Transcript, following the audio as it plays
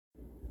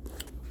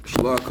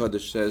Law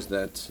Kodesh says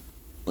that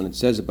when it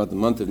says about the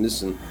month of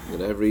Nisan,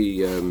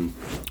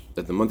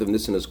 that the month of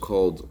Nisan is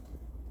called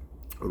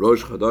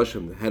Rosh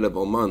Chodeshim, the head of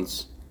all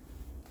months,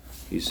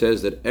 he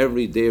says that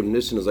every day of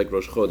Nisan is like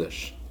Rosh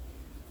Chodesh.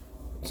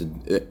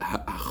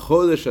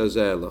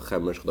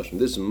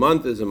 This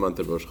month is a month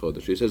of Rosh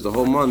Chodesh. He says the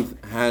whole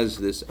month has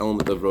this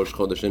element of Rosh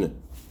Chodesh in it.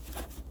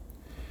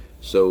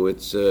 So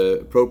it's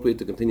appropriate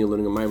to continue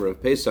learning a Maimer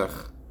of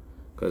Pesach,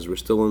 because we're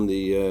still in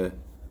the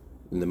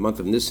month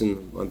of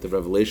Nisan, month of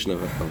revelation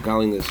of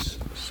godliness.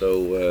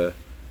 So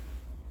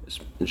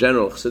in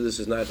general,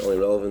 Chassidus is not only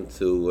relevant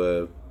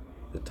to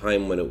the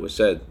time when it was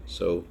said.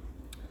 So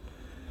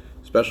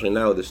especially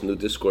now, this new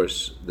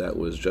discourse that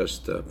was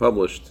just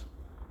published,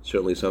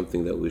 certainly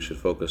something that we should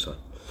focus on.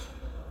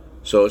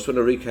 So I just want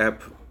to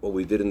recap what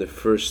we did in the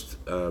first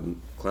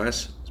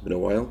class. It's been a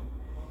while.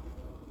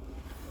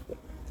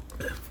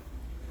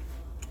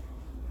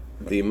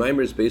 The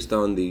Maimer is based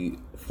on the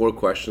 4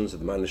 questions of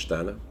the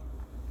Manishtana,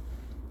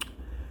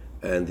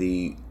 and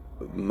the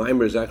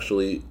Maimer is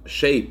actually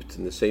shaped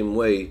in the same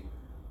way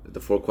that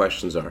the 4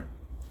 questions are.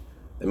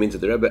 That means that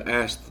the Rebbe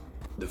asked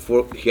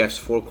he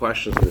asked 4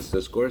 questions in this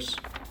discourse,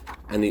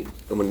 and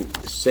when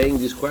saying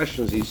these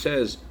questions, he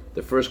says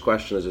the first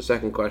question is, the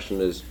second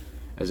question is,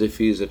 as if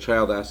he's a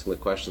child asking the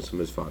questions from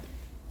his father.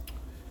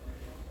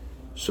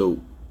 So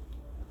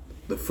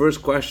the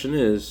first question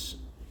is,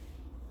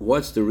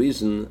 what's the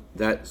reason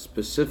that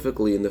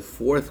specifically in the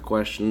 4th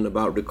question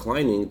about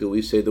reclining do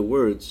we say the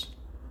words,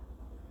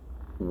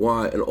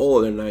 why in all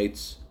other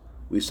nights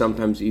we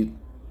sometimes eat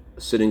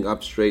sitting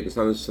up straight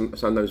and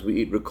sometimes we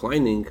eat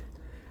reclining,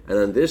 and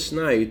on this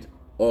night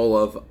all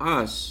of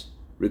us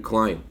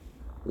recline?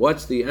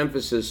 What's the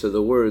emphasis of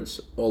the words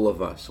all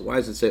of us? Why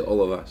does it say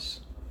all of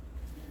us?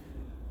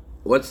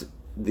 What's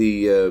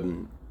the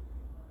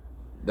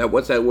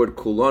what's that word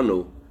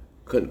kulanu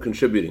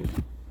contributing?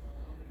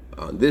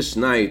 On this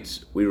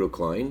night we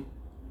recline,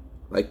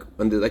 like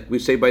we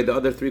say by the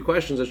other 3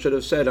 questions. I should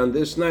have said on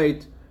this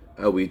night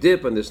we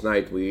dip, on this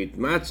night we eat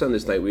matzah, on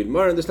this night we eat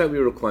mar, on this night we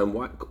recline.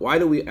 Why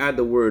do we add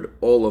the word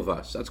all of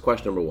us? That's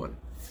question number 1.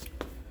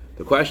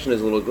 The question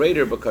is a little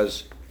greater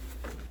because,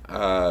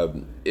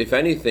 if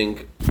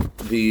anything,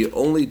 the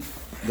only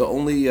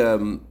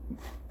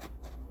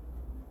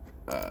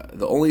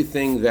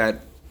thing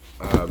that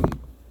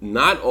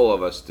not all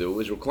of us do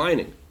is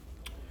reclining,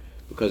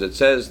 because it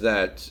says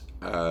that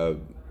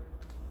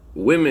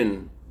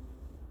women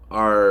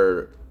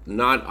are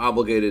not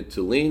obligated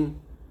to lean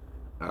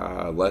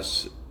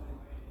unless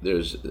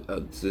there's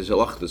a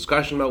lot of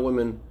discussion about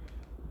women.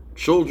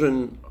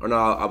 Children are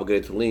not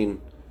obligated to lean.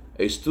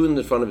 A student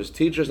in front of his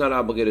teacher is not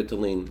obligated to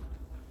lean,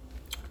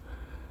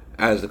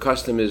 as the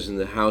custom is in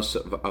the house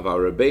of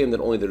our Rebbe, and that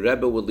only the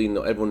Rebbe would lean.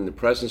 Everyone in the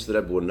presence of the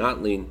Rebbe would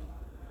not lean.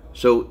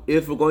 So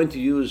if we're going to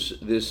use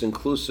this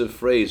inclusive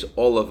phrase,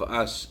 all of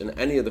us, in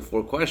any of the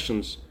 4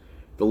 questions,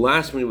 the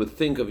last one we would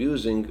think of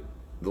using,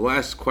 the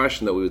last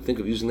question that we would think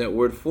of using that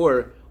word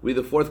for, would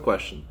be the 4th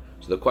question.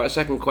 So the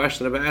second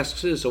question Rebbe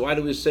asks is, so why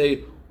do we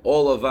say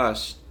all of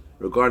us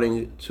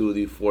regarding to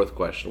the 4th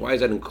question? Why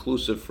is that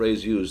inclusive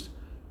phrase used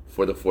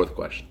for the 4th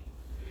question?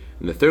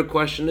 And the 3rd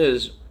question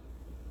is,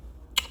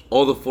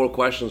 all the 4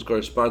 questions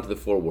correspond to the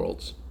 4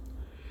 worlds.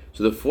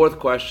 So the 4th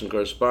question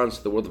corresponds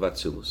to the world of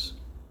Atzilus.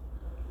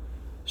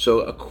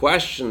 So a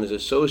question is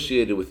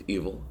associated with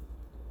evil,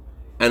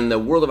 and in the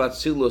world of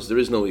Atzilus there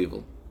is no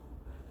evil.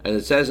 And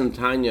it says in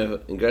Tanya,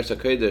 in Gersa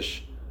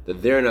Kodesh,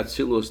 that there in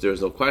Atzilus there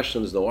is no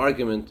question, there's no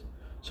argument.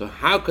 So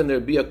how can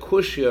there be a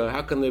kushya,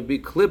 how can there be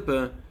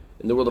klippa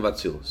in the world of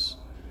Atzilus?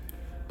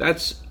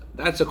 That's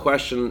a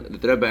question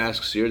that the Rebbe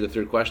asks here, the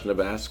 3rd question the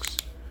Rebbe asks.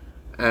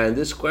 And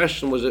this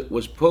question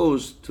was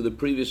posed to the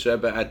previous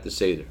Rebbe at the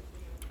Seder,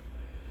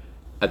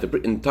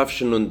 in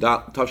Tafshin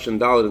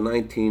Dalet in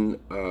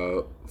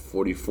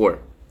 1944.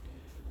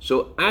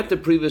 So at the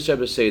previous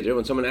Rebbe Seder,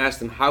 when someone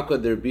asked him, how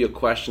could there be a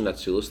question at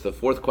Atzilus? The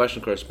 4th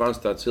question corresponds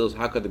to Atzilus.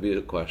 How could there be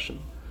a question?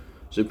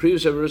 So the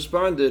previous Rebbe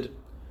responded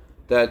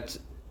that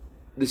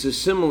this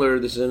is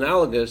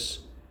analogous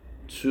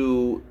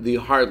to the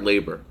hard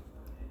labor.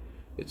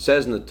 It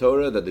says in the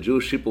Torah that the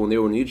Jewish people, when they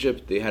were in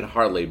Egypt, they had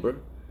hard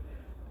labor.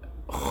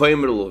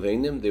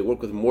 They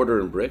work with mortar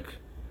and brick.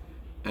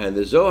 And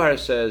the Zohar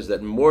says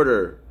that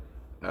mortar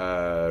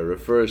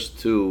refers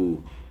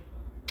to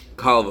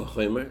Kal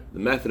v'chomer, the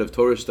method of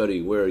Torah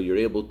study where you're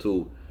able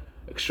to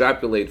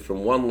extrapolate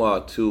from one law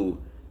to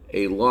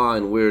a law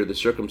and where the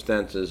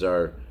circumstances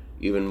are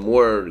even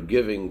more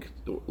leaning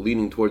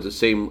towards the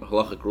same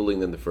halachic ruling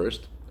than the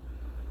first.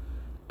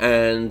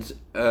 And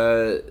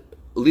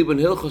Liban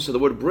Hilchos, so the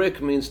word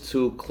brick means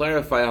to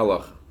clarify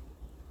halacha.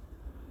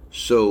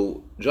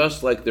 So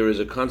just like there is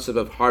a concept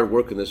of hard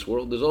work in this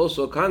world, there's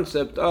also a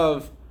concept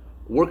of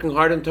working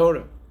hard in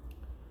Torah.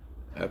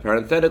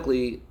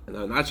 Parenthetically,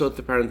 and not so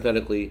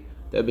parenthetically,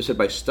 the Rebbe said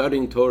by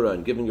studying Torah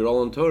and giving your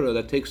all in Torah,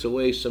 that takes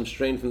away some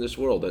strain from this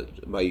world.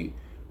 That by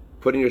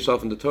putting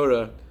yourself into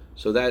Torah,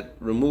 so that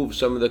removes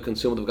some of the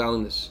concealment of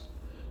godliness.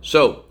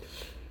 So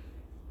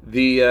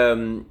the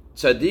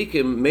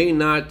tzaddikim may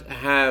not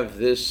have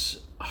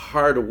this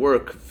hard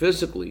work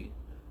physically,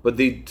 but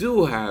they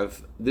do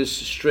have this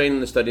strain in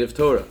the study of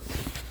Torah.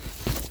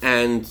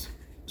 And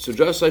so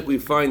just like we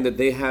find that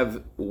they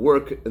have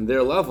work in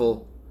their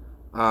level,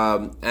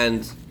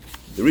 and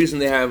the reason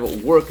they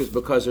have work is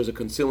because there's a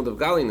concealment of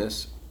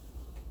godliness,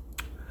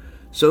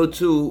 so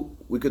too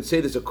we could say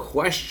there's a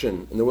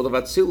question in the world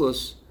of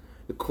Atzilus.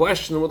 The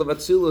question in the world of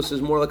Atzilus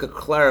is more like a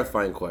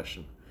clarifying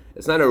question.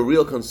 It's not a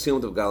real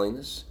concealment of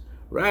godliness.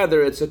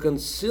 Rather, it's a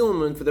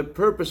concealment for the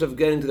purpose of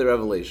getting to the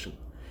revelation.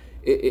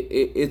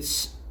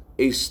 It's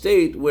a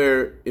state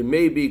where it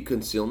may be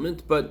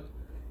concealment, but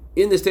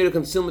in the state of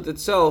concealment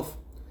itself,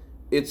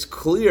 it's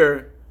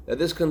clear that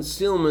this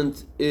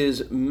concealment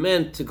is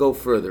meant to go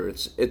further.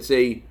 It's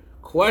a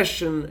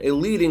question, a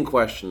leading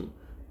question.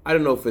 I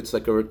don't know if it's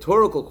like a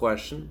rhetorical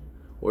question,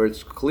 where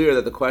it's clear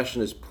that the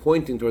question is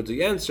pointing towards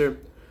the answer,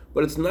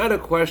 but it's not a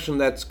question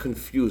that's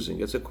confusing.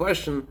 It's a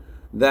question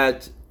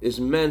that is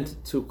meant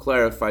to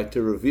clarify,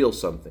 to reveal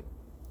something.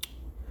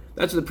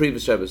 That's what the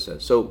previous Rebbe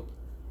says. So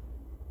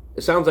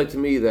it sounds like to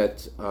me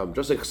that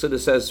just like Chassidus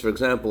says, for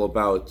example,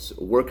 about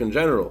work in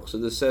general,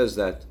 Chassidus says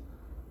that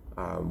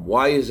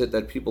why is it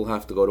that people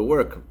have to go to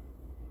work?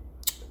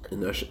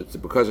 And it's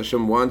because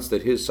Hashem wants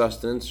that His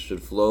sustenance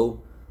should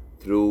flow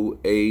through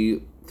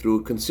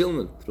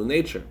concealment, through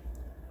nature.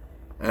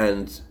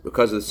 And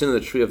because of the sin of the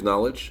tree of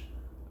knowledge,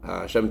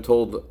 Hashem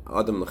told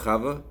Adam and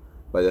Chava,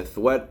 by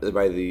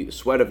the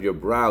sweat of your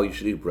brow you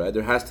should eat bread.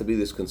 There has to be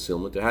this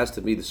concealment. There has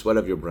to be the sweat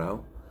of your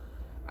brow.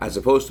 As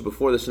opposed to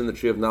before the sin of the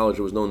tree of knowledge,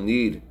 there was no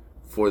need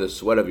for the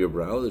sweat of your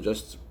brow.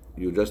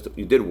 You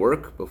did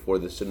work before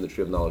the sin of the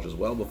tree of knowledge as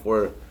well.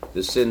 Before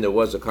the sin, there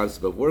was a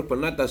concept of work, but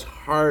not this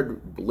hard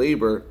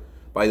labor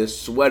by the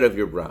sweat of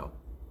your brow.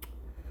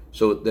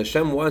 So the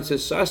Hashem wants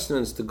His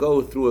sustenance to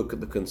go through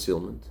the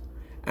concealment,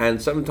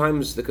 and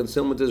sometimes the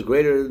concealment is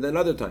greater than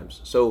other times.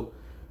 So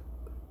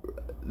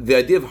the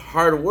idea of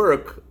hard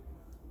work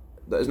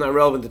is not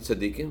relevant to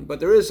tzaddikim, but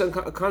there is a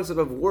concept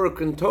of work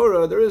in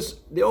Torah.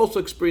 They also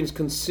experience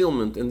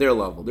concealment in their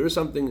level. There is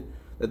something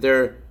that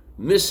they're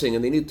missing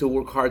and they need to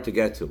work hard to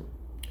get to.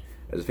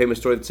 There's a famous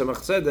story of Tzemach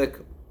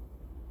Tzedek,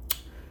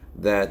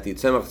 that the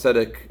Tzemach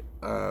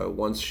Tzedek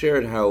once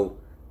shared how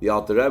the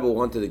Alter Rebbe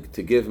wanted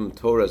to give him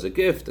Torah as a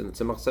gift, and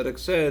Tzemach Tzedek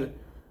said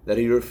that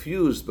he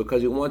refused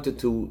because he wanted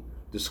to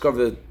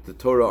discover the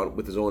Torah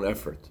with his own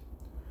effort.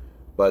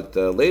 But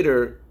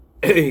later,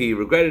 he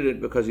regretted it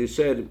because he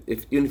said,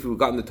 even if he had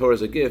gotten the Torah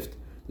as a gift,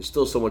 there's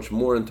still so much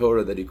more in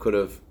Torah that he could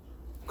have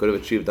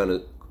achieved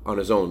on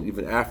his own.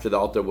 Even after the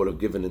Alter would have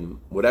given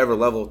him whatever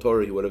level of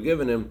Torah he would have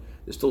given him,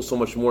 there's still so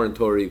much more in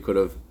Torah he could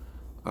have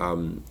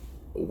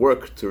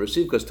worked to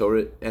receive, because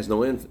Torah has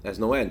no end.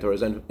 Torah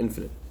is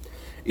infinite.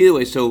 Either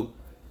way, so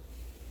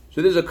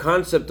there's a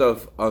concept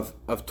of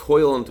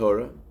toil in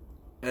Torah,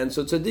 and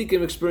so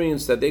tzaddikim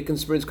experience that they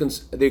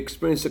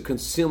experience a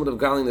concealment of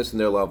godliness in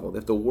their level. They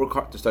have to work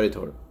hard to study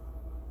Torah.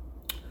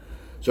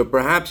 So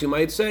perhaps you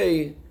might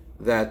say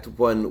that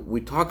when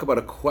we talk about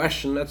a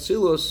question at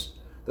Silus,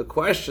 the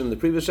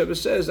previous Rebbe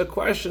says, the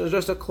question is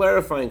just a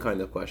clarifying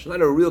kind of question,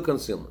 not a real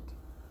concealment.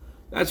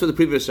 That's what the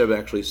previous Rebbe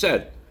actually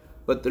said.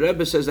 But the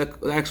Rebbe says that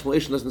the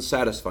explanation doesn't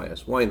satisfy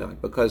us. Why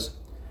not? Because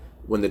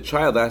when the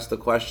child asks the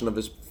question of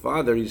his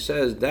father, he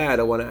says, Dad,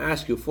 I want to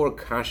ask you 4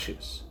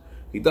 kashis.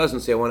 He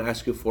doesn't say, I want to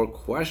ask you 4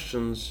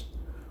 questions,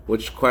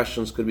 which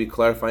questions could be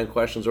clarifying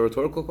questions or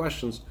rhetorical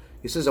questions.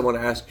 He says, I want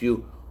to ask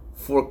you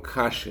 4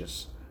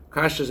 kashis.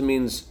 Kashis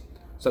means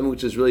something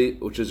which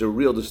is a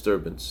real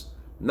disturbance,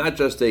 not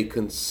just a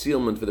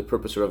concealment for the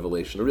purpose of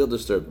revelation, a real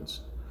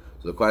disturbance.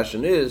 So the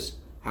question is,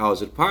 how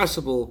is it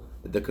possible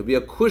that there could be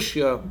a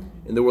kushya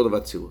in the world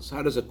of Atzilus?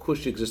 How does a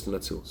kushya exist in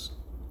Atzilus?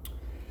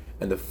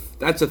 And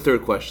that's the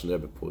third question the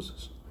Rebbe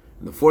poses.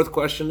 And the fourth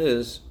question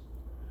is,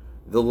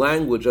 the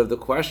language of the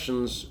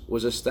questions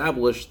was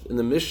established in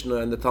the Mishnah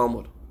and the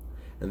Talmud.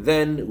 And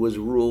then it was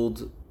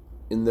ruled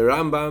in the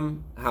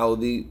Rambam how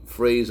the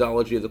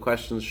phraseology of the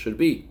questions should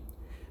be.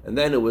 And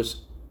then it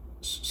was,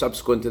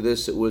 subsequent to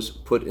this, it was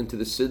put into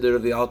the Siddur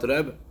of the Alter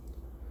Rebbe.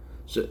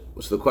 So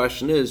the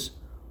question is,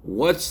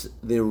 what's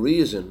the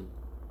reason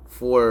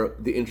for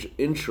the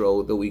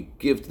intro that we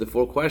give to the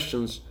 4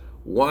 questions?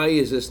 Why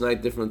is this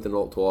night different than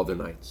all other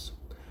nights?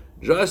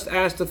 Just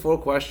ask the 4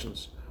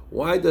 questions.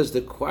 Why does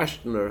the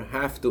questioner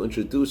have to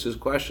introduce his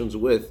questions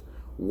with,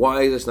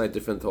 why is this night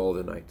different than all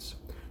other nights?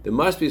 There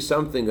must be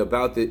something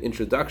about the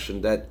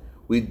introduction that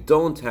we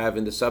don't have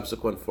in the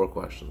subsequent 4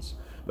 questions.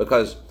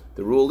 Because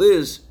the rule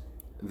is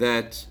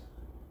that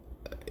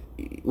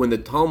when the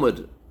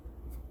Talmud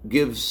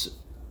gives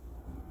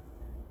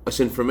us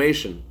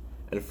information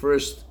and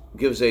first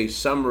gives a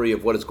summary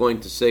of what it's going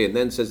to say and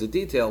then says the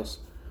details,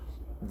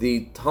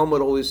 the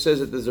Talmud always says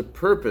that there's a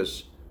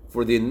purpose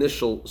for the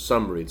initial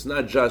summary. It's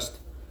not just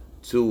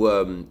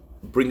to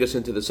bring us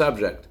into the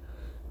subject.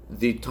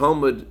 The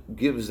Talmud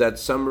gives that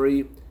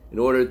summary in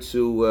order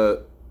to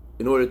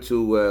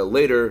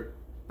later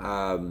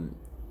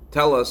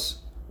tell us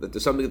that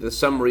there's something that the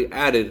summary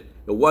added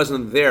that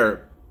wasn't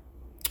there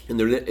in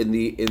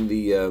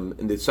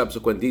the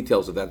subsequent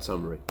details of that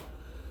summary.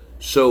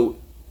 So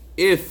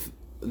if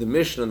the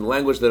Mishnah and the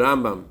language of the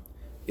Rambam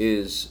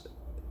is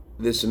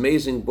this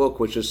amazing book,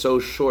 which is so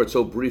short,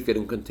 so brief, yet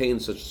it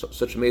contains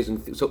such amazing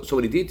things, so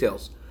many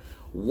details,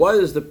 what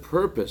is the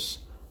purpose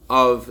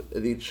of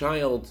the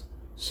child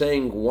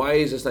saying, why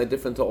is this night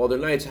different to all other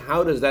nights?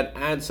 How does that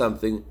add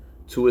something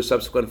to his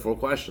subsequent 4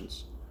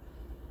 questions?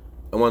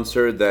 I once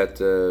heard that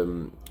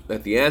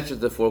that the answer to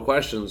the 4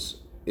 questions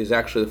is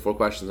actually the 4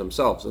 questions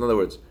themselves. In other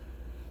words,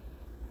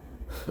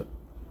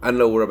 I don't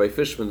know where Rabbi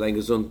Fishman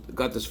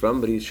got this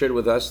from, but he shared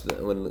with us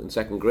when in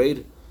 2nd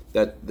grade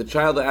that the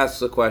child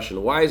asks a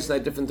question, why is this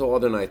night different to all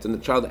other nights? And the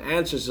child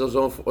answers his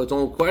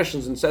own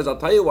questions and says, I'll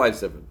tell you why it's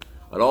different.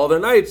 On all other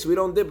nights we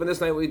don't dip, and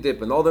this night we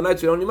dip. And all the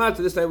nights we don't eat matzah,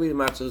 this night we eat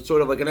matzah. It's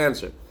sort of like an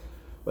answer.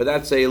 But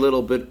that's a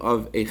little bit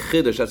of a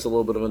chiddush, that's a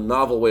little bit of a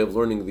novel way of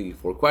learning the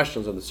 4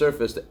 questions on the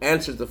surface. The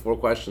answer to the 4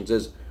 questions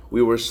is,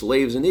 we were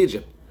slaves in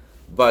Egypt.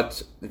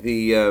 But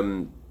the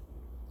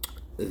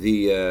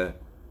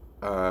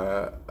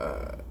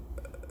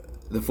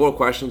 4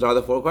 questions are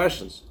the 4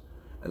 questions.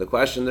 And the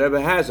question the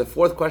Rebbe has, the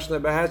 4th question the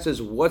Rebbe has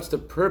is, what's the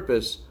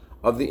purpose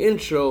of the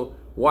intro?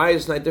 Why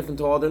is night different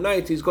to all other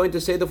nights? He's going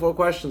to say the 4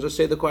 questions, or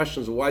say the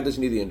questions. Why does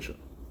he need the intro?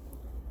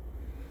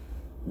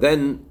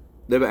 Then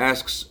the Rebbe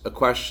asks a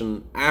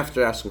question.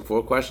 After asking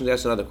 4 questions, he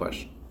asks another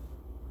question.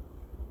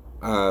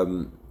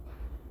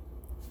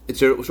 It's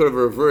sort of a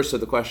reverse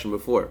of the question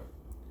before.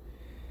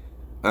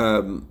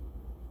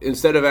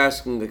 Instead of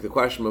asking the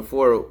question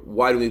before,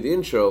 why do we need the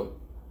intro?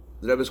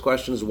 The Rebbe's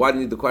question is, why do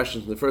you need the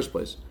questions in the first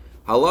place?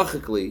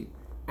 Halachically,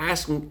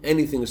 asking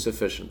anything is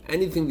sufficient.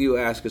 Anything that you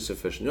ask is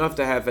sufficient. You don't have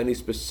to have any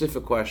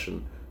specific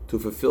question to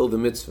fulfill the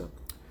mitzvah.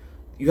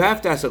 You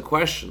have to ask a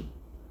question,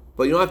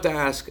 but you don't have to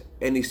ask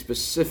any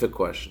specific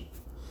question.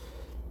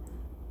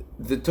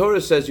 The Torah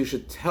says you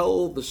should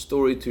tell the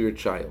story to your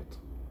child.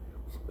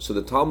 So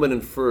the Talmud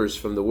infers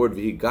from the word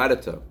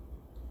vihigadata,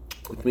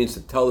 which means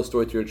to tell the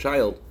story to your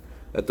child,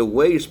 that the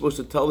way you're supposed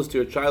to tell this to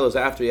your child is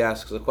after he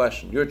asks a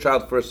question. Your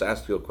child first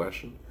asks you a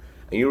question,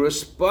 and you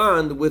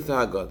respond with the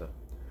Haggadah.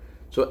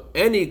 So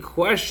any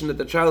question that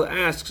the child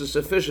asks is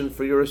sufficient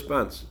for your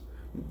response.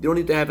 You don't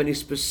need to have any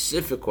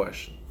specific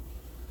question.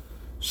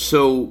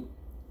 So,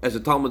 as the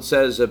Talmud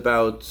says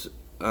about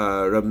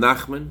Rab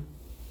Nachman,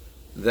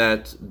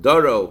 that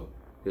Daro,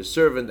 his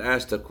servant,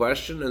 asked a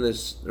question, and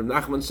Rab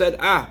Nachman said,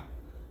 Rab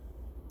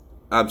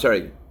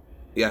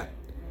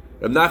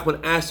Nachman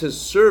asked his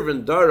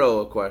servant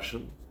Daro a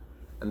question,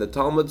 and the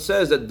Talmud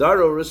says that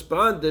Daro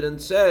responded and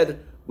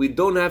said, we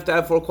don't have to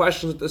have 4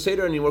 questions at the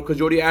Seder anymore because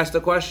you already asked a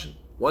question.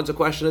 Once a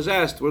question is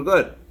asked, we're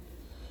good.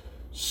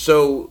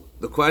 So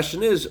the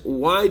question is,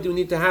 why do we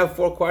need to have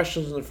 4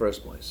 questions in the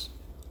first place?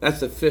 That's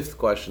the 5th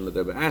question that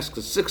Rebbe asks.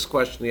 The 6th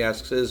question he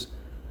asks is,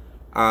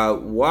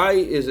 why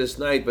is this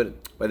night,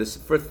 but by the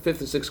 5th and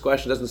 6th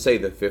question doesn't say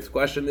the 5th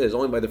question, is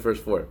only by the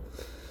first 4.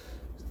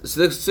 The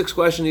 6th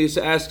question he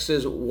asks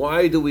is,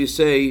 why do we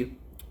say,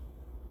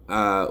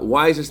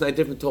 why is this night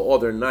different to all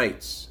other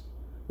nights?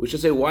 We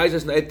should say, why is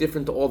this night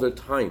different to all other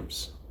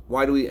times?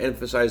 Why do we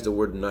emphasize the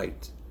word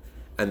night?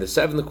 And the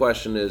 7th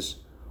question is,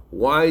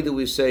 why do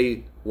we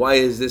say, why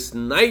is this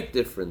night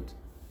different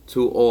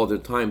to all other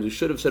times? We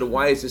should have said,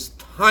 why is this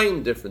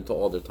time different to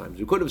all other times?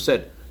 We could have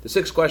said, the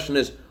 6th question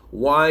is,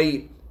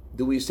 why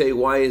do we say,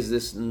 why is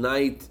this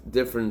night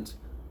different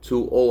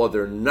to all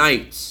other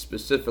nights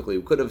specifically?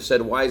 We could have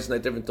said, why is this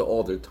night different to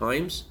all other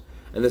times?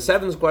 And the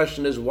 7th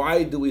question is,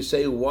 why do we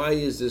say, why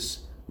is this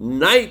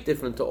night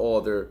different to all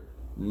other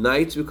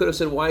nights? We could have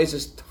said, why is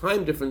this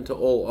time different to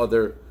all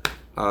other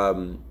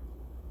time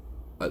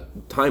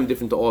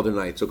different to all other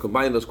nights? So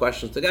combine those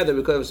questions together,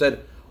 we could have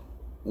said,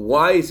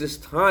 why is this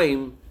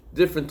time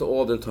different to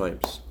all other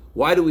times?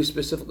 Why do we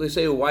specifically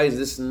say, why is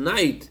this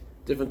night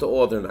different to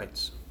all other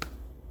nights?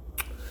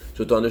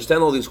 So to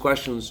understand all these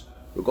questions,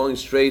 we're going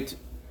straight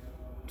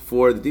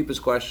for the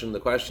deepest question. The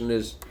question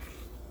is,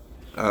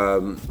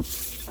 the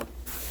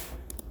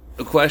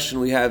question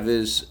we have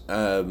is,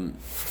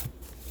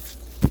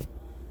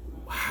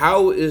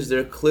 how is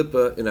there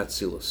klippa in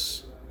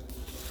Atzilus?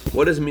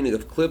 What is the meaning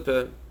of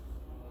klippa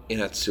in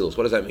Atzilus?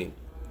 What does that mean?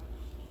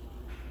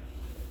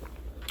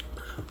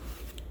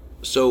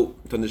 So,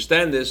 to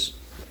understand this,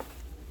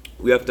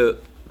 we have to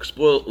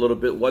explore a little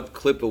bit what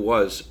klippa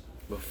was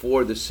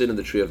before the sin of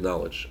the tree of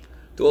knowledge.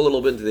 Go a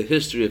little bit into the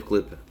history of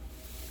klippa.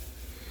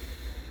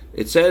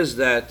 It says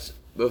that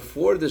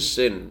before the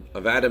sin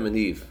of Adam and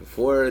Eve,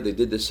 before they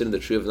did the sin of the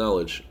tree of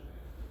knowledge,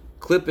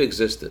 klippa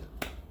existed.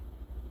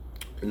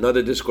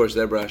 Another discourse,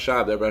 the Rebbe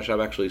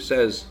Rashab actually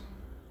says,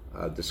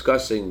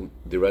 discussing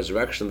the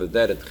resurrection of the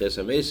dead at Ches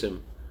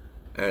HaMesim,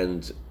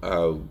 and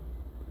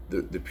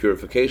the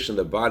purification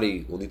the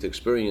body will need to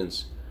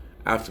experience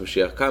after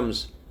Mashiach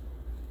comes,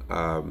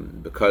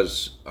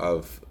 because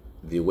of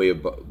the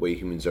way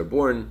humans are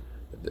born,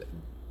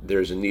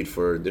 there's a need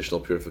for additional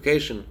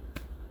purification.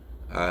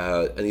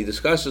 And he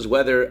discusses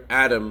whether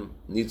Adam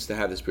needs to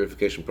have this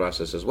purification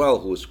process as well,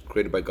 who was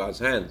created by God's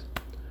hand.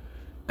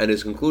 And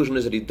his conclusion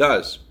is that he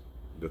does,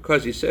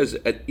 because he says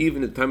at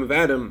even the time of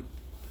Adam,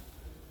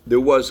 there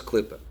was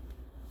klippa.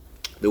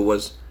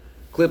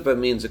 Klippa klippa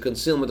means a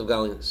concealment of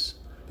godliness.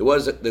 The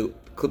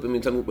klippa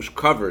means something which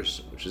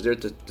covers, which is there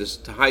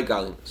to hide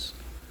godliness.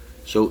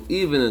 So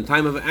even in the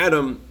time of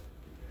Adam,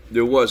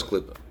 there was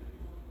klippa.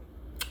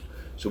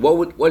 So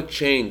what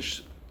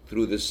changed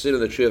through the sin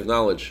of the tree of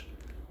knowledge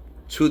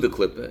to the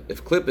klippa?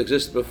 If klippa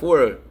existed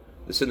before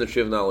the sin of the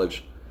tree of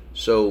knowledge,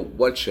 so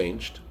what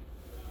changed?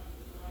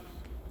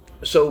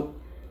 So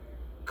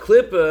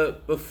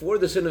klippa before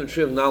the sin of the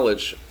tree of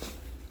knowledge,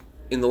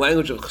 in the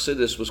language of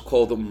Chassidus, was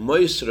called the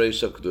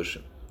Moisres of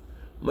Kedusha.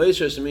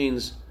 Moisres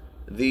means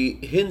the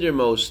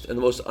hindermost and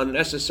the most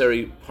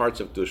unnecessary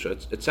parts of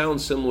Kedusha. It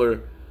sounds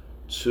similar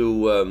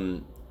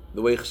to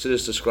the way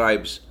Chassidus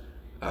describes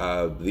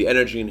the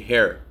energy in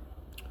hair.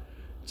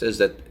 It says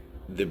that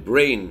the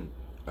brain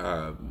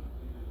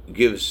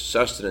gives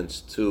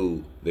sustenance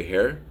to the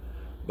hair,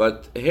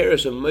 but hair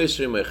is a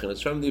Moisre Mechan.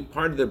 It's from the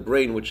part of the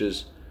brain which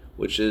is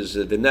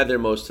the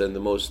nethermost and the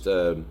most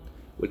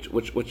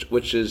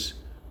which is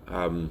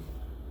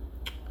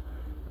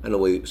I don't know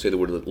why you say the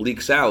word,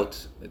 leaks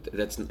out.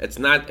 It's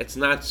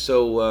not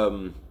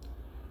so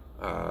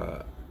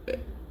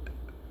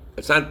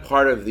it's not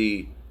part of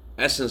the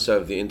essence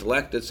of the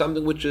intellect. It's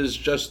something which is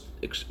just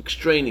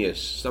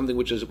extraneous, something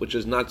which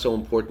is not so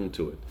important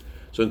to it.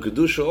 So in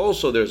Kedusha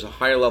also there's a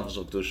higher levels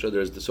of Kedusha.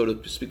 There's the, so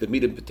to speak, the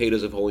meat and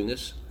potatoes of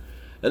holiness,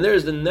 and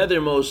there's the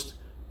nethermost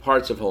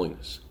parts of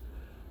holiness.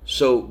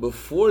 So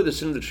before the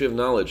sin of the tree of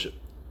knowledge,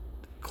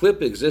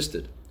 klippa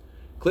existed.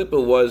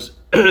 Klippa was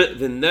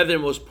the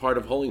nethermost part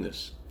of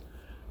holiness,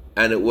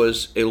 and it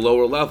was a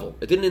lower level.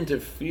 It didn't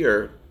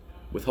interfere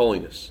with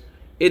holiness.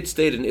 It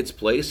stayed in its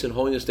place, and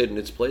holiness stayed in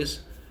its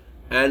place,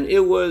 and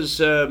it was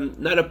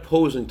not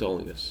opposing to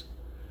holiness.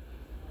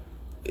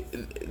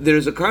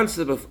 There's a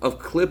concept of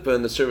klippa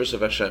in the service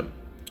of Hashem.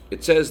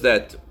 It says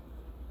that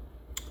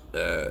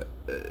a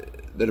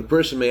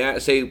person may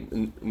say,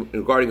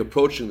 regarding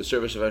approaching the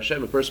service of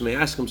Hashem, a person may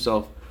ask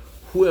himself,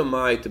 who am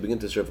I to begin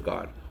to serve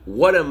God?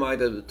 What am I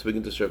to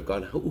begin to serve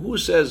God? Who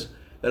says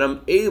that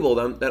I'm able,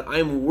 that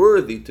I'm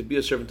worthy to be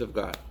a servant of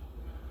God?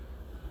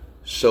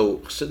 So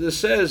this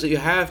says that you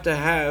have to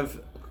have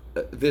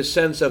this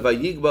sense of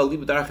Vayigba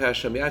Lib Darchei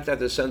Hashem. You have to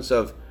have this sense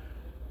of,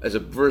 as a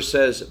verse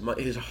says,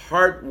 his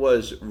heart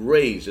was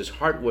raised, his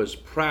heart was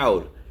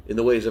proud in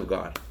the ways of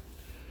God.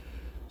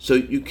 So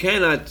you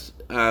cannot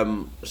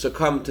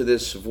succumb to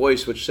this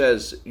voice which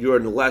says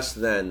you're less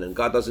than, and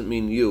God doesn't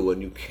mean you,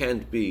 and you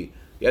can't be.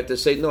 You have to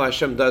say, no,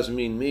 Hashem does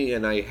mean me,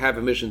 and I have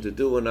a mission to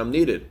do, and I'm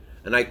needed,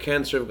 and I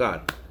can serve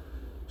God.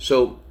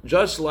 So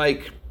just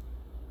like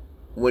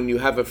when you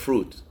have a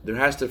fruit, there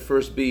has to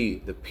first be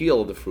the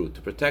peel of the fruit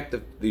to protect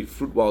the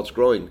fruit while it's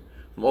growing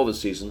from all the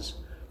seasons,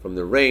 from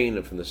the rain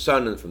and from the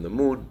sun and from the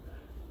moon,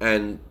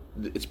 and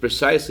it's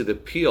precisely the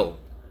peel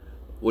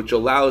which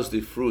allows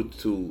the fruit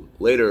to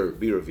later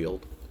be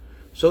revealed.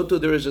 So too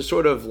there is a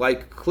sort of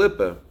like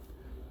klippa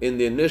in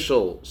the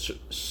initial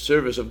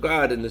service of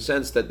God, in the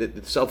sense that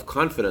the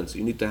self-confidence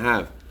you need to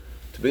have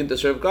to begin to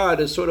serve God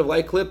is sort of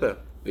like klippa.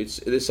 It's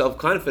this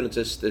self-confidence,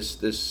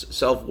 this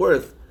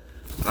self-worth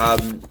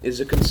is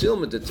a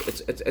concealment.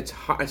 It's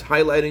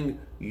highlighting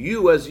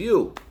you as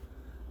you.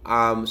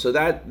 So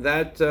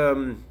that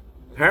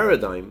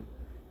paradigm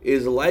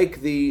is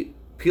like the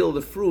peel of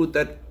the fruit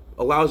that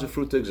allows the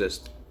fruit to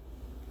exist,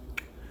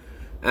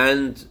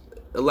 and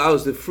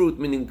allows the fruit,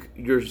 meaning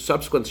your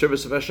subsequent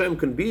service of Hashem,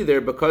 can be there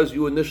because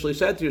you initially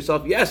said to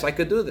yourself, yes, I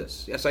could do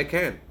this. Yes, I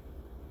can.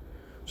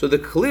 So the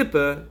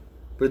klippa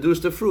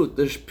produced the fruit.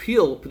 The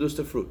peel produced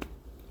the fruit.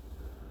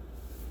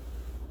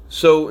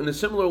 So in a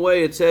similar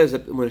way, it says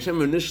that when Hashem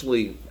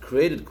initially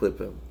created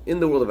klippa in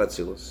the world of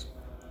Atzilus,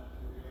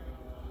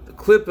 the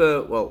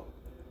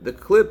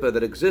klippa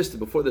that existed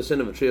before the sin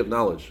of a tree of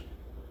knowledge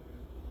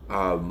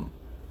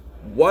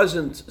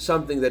wasn't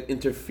something that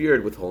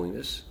interfered with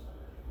holiness.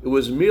 It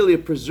was merely a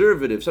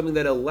preservative, something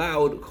that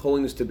allowed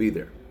holiness to be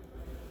there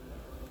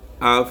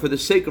for the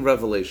sake of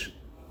revelation.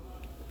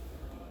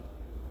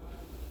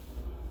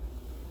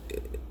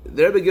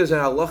 The Rebbe gives a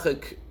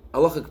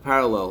halachic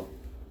parallel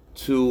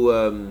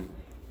to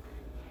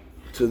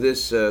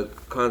this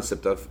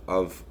concept of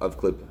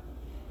klippa.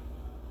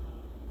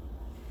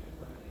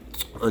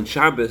 On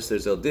Shabbos,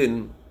 there's a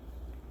din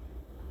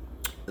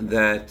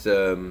that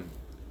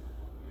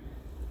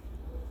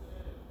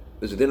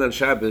there's a din on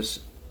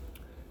Shabbos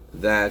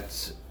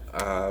that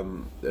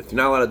you're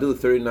not allowed to do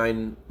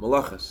 39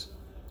 malachas.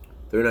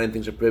 39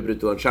 things are prohibited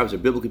to do on Shabbos. They're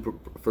biblically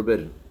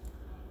forbidden.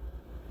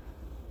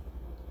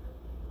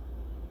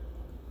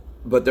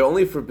 But they're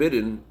only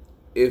forbidden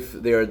if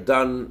they are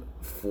done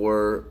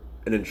for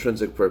an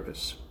intrinsic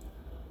purpose.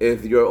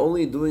 If you're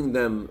only doing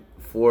them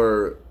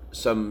for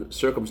some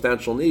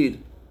circumstantial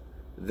need,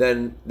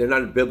 then they're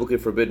not biblically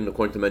forbidden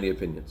according to many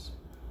opinions.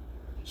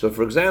 So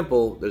for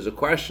example, there's a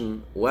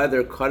question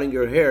whether cutting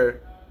your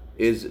hair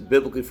is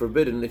biblically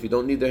forbidden if you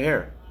don't need the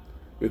hair.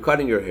 You're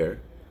cutting your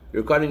hair.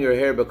 You're cutting your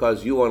hair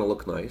because you want to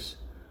look nice.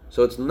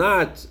 So it's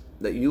not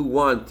that you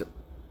want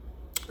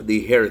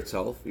the hair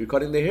itself. You're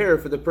cutting the hair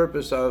for the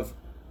purpose of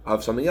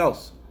something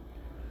else.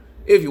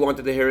 If you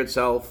wanted the hair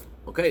itself,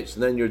 Okay, so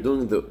then you're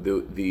doing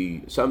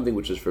the something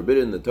which is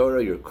forbidden in the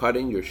Torah. You're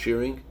cutting, you're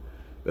shearing,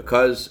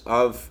 because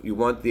of you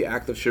want the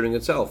act of shearing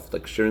itself,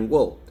 like shearing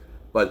wool.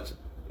 But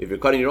if you're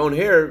cutting your own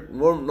hair,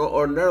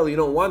 ordinarily you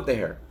don't want the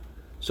hair.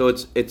 So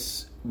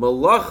it's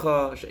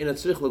malacha she'eina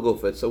tzrich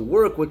legufa. It's a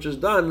work which is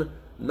done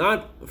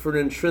not for an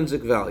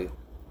intrinsic value.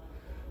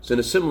 So in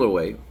a similar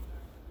way,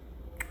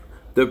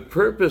 the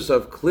purpose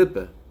of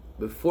klippah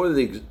before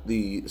the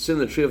sin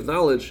of the tree of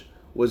knowledge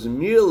was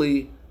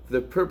merely for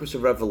the purpose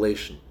of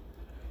revelation.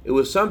 It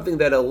was something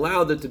that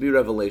allowed there to be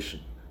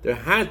revelation. There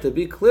had to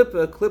be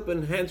klippah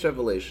enhanced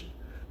revelation.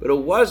 But it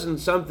wasn't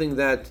something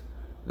that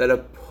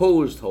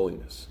opposed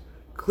holiness.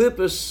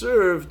 Klippah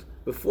served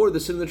before the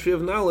sin of the tree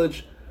of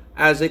knowledge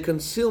as a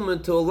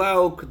concealment to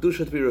allow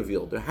kedusha to be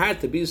revealed. There had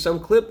to be some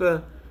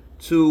klippah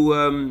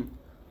to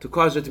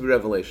cause there to be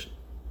revelation.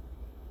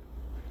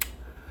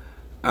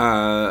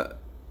 But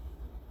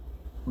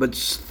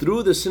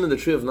through the sin of the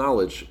tree of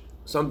knowledge,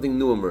 something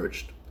new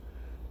emerged.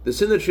 The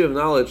sin of the tree of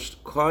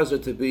knowledge caused there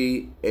to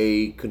be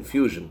a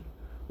confusion,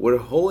 where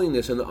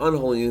holiness and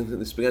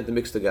unholiness began to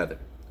mix together.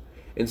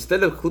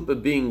 Instead of klippah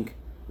being,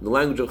 in the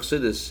language of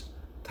Chassidus,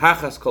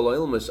 tachas kol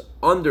ha'ilmus,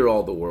 under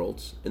all the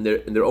worlds, in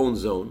their own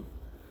zone,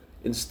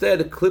 instead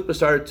klippah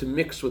started to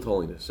mix with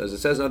holiness. As it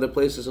says in other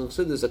places in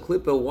Chassidus, a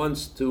klippah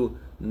wants to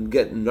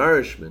get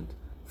nourishment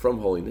from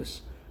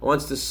holiness, and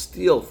wants to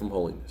steal from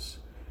holiness.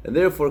 And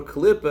therefore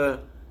klippah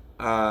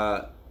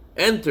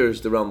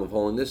enters the realm of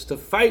holiness to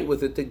fight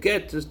with it, to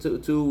get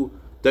to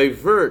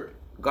divert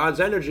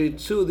God's energy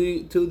to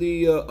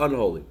the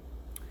unholy.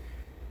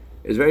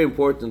 It's very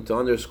important to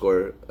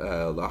underscore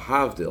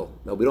lahavdil.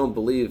 Now, we don't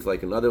believe,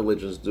 like in other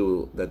religions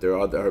do, that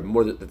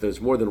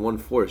there's more than one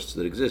force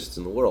that exists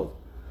in the world.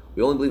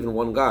 We only believe in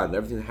one God, and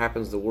everything that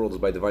happens in the world is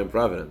by divine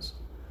providence.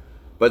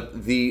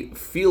 But the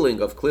feeling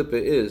of klippah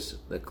is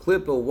that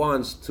klippah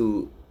wants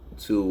to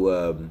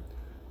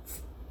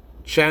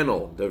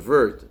channel,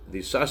 divert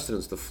the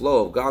sustenance, the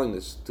flow of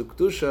godliness to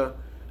kedusha,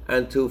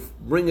 and to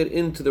bring it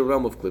into the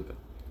realm of klippah.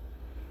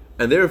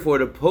 And therefore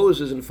it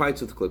opposes and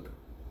fights with klippah.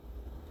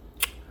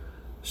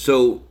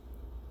 So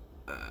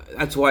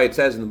that's why it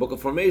says in the Book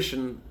of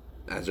Formation,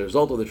 as a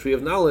result of the tree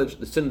of knowledge,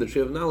 the sin of the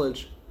tree of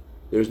knowledge,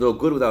 there is no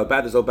good without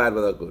bad, there's no bad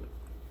without good.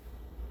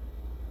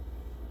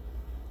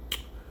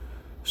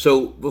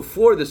 So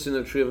before the sin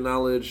of the tree of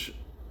knowledge,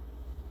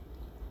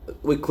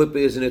 when klippah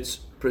is in its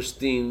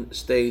pristine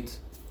state,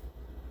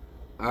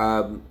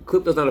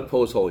 klippah does not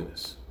oppose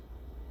holiness.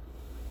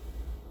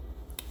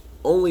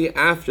 Only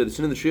after the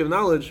sin of the tree of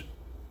knowledge,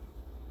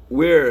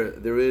 where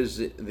there is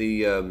a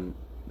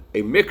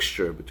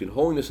mixture between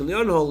holiness and the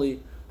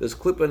unholy, does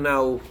klippah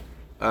now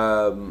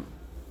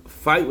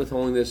fight with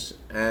holiness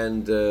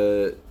and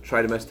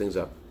try to mess things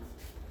up.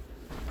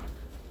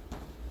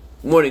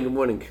 Good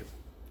morning.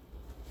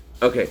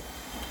 Okay,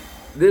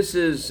 this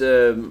is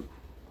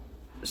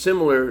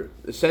similar.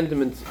 The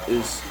sentiment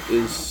is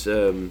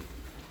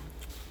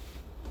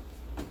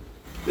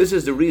this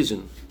is the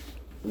reason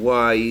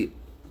why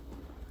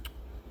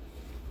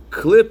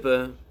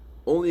klippah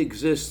only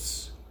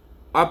exists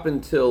up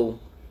until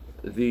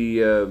the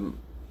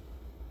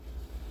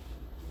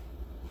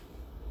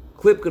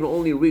klippah can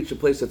only reach a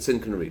place that sin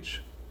can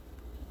reach.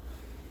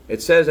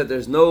 It says that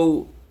there's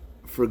no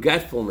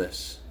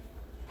forgetfulness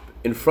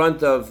in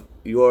front of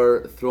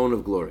your throne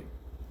of glory.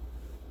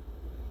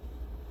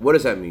 What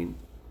does that mean?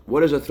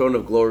 What is a throne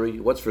of glory?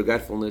 What's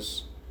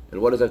forgetfulness?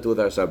 And what does that do with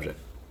our subject?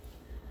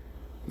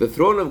 The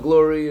throne of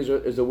glory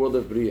is the world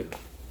of Bria.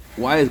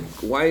 Why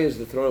is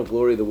the throne of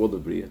glory the world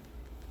of Bria?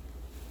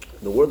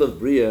 The world of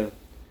Bria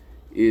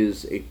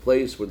is a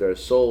place where there are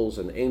souls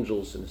and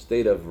angels in a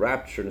state of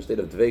rapture, in a state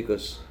of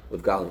dveikus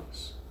with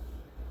godliness.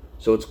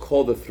 So it's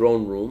called the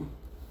throne room,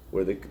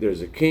 where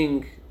there's a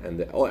king, and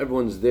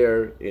everyone's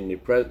there in the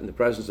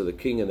presence of the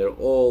king, and they're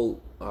all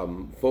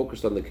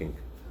focused on the king.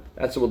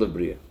 That's the world of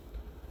Bria.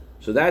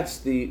 So that's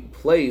the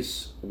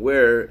place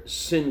where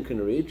sin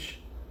can reach,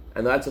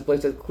 and that's the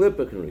place that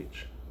klippah can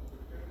reach.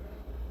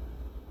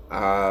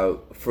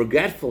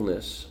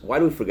 Forgetfulness. Why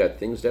do we forget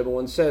things?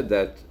 Everyone said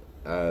that.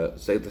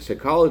 Say the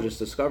psychologists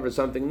discovered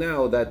something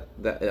now that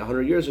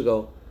 100 years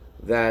ago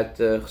that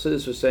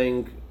Chassidus was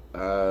saying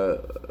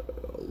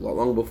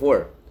long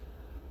before.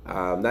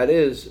 That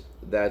is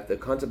that the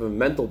concept of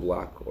mental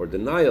block or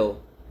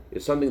denial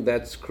is something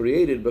that's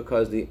created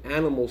because the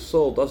animal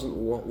soul doesn't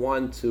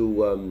want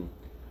to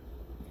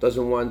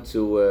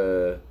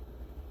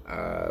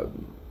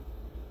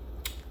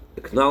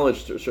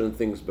acknowledge certain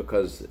things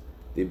because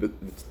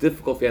it's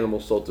difficult for the animal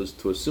soul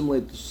to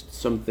assimilate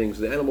some things.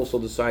 The animal soul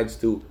decides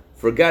to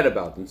forget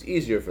about them. It's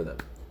easier for them,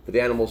 for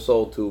the animal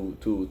soul to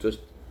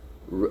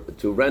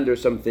render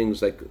some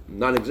things like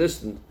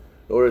non-existent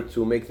in order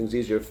to make things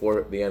easier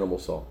for the animal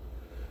soul.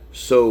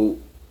 So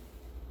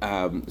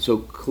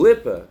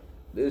klippah,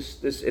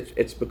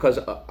 it's because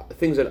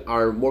things that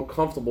are more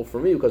comfortable for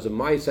me because of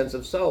my sense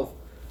of self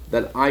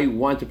that I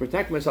want to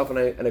protect myself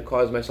and I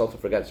cause myself to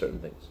forget certain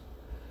things.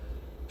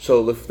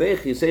 So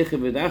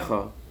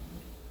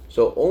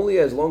so only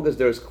as long as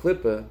there's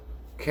klippah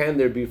can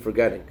there be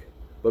forgetting.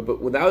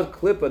 But without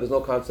klippa, there's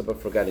no concept of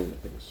forgetting the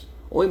things.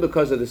 Only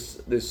because of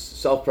this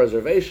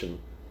self-preservation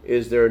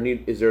is there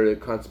a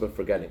concept of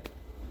forgetting.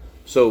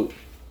 So,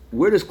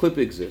 where does klippa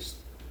exist?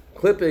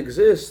 Klippa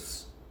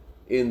exists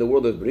in the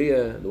world of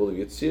Bria, in the world of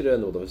Yetzirah,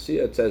 in the world of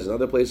Asiya. It says in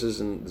other places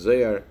in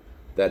Zohar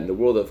that in the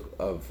world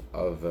of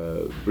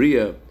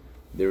Bria,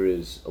 there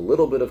is a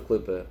little bit of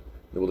klippa.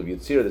 In the world of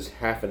Yetzirah, there's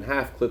half and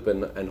half.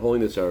 Klippa and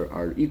holiness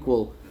are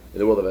equal. In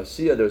the world of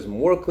Asiya, there's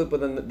more klippa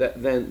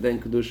than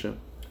kedusha.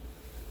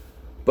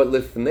 But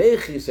lifnei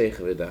chisei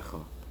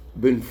chavedecha,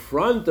 in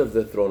front of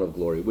the throne of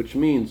glory, which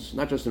means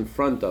not just in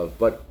front of,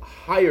 but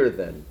higher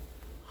than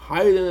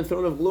the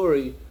throne of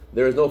glory,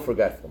 there is no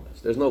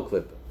forgetfulness. There's no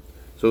klippa.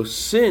 So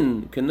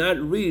sin cannot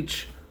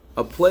reach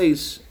a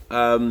place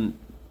that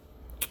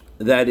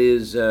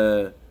is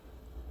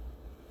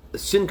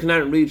sin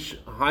cannot reach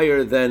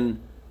higher than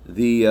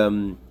the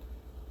than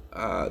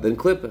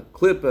klippa.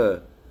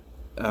 Klippa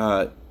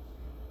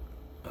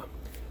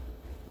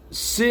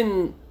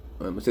sin.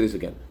 I'm going to say this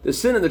again. The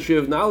sin in the tree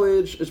of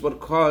knowledge is what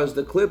caused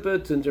the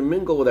klippa to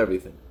intermingle with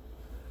everything.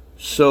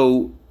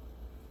 So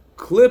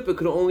klippa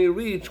can only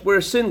reach where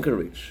sin can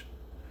reach.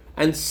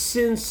 And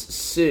since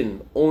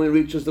sin only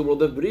reaches the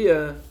world of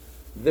Bria,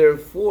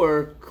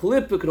 therefore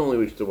klippa can only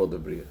reach the world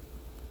of Bria.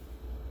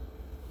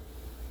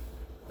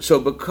 So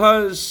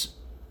because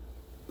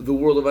the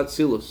world of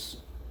Atzilus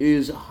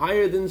is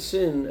higher than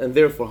sin and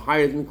therefore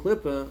higher than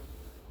klippa,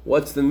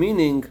 what's the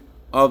meaning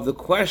of the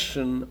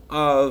question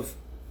of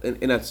in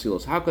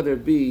Atzilus? How could there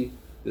be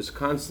this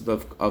concept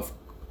of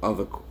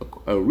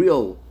a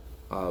real,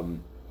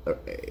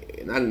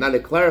 not a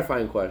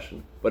clarifying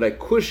question, but a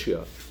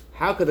kushya?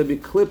 How could there be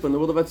klippa in the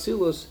world of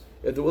Atzilus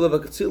if the world of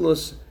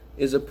Atzilus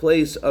is a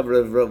place of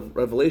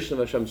revelation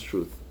of Hashem's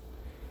truth?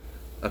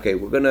 Okay,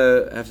 we're going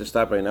to have to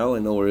stop right now. I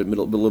know we're a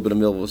little bit in the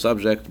middle of a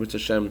subject. Mr.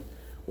 Hashem,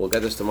 we'll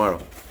get this tomorrow.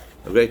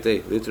 Have a great day.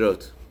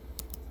 Litrot.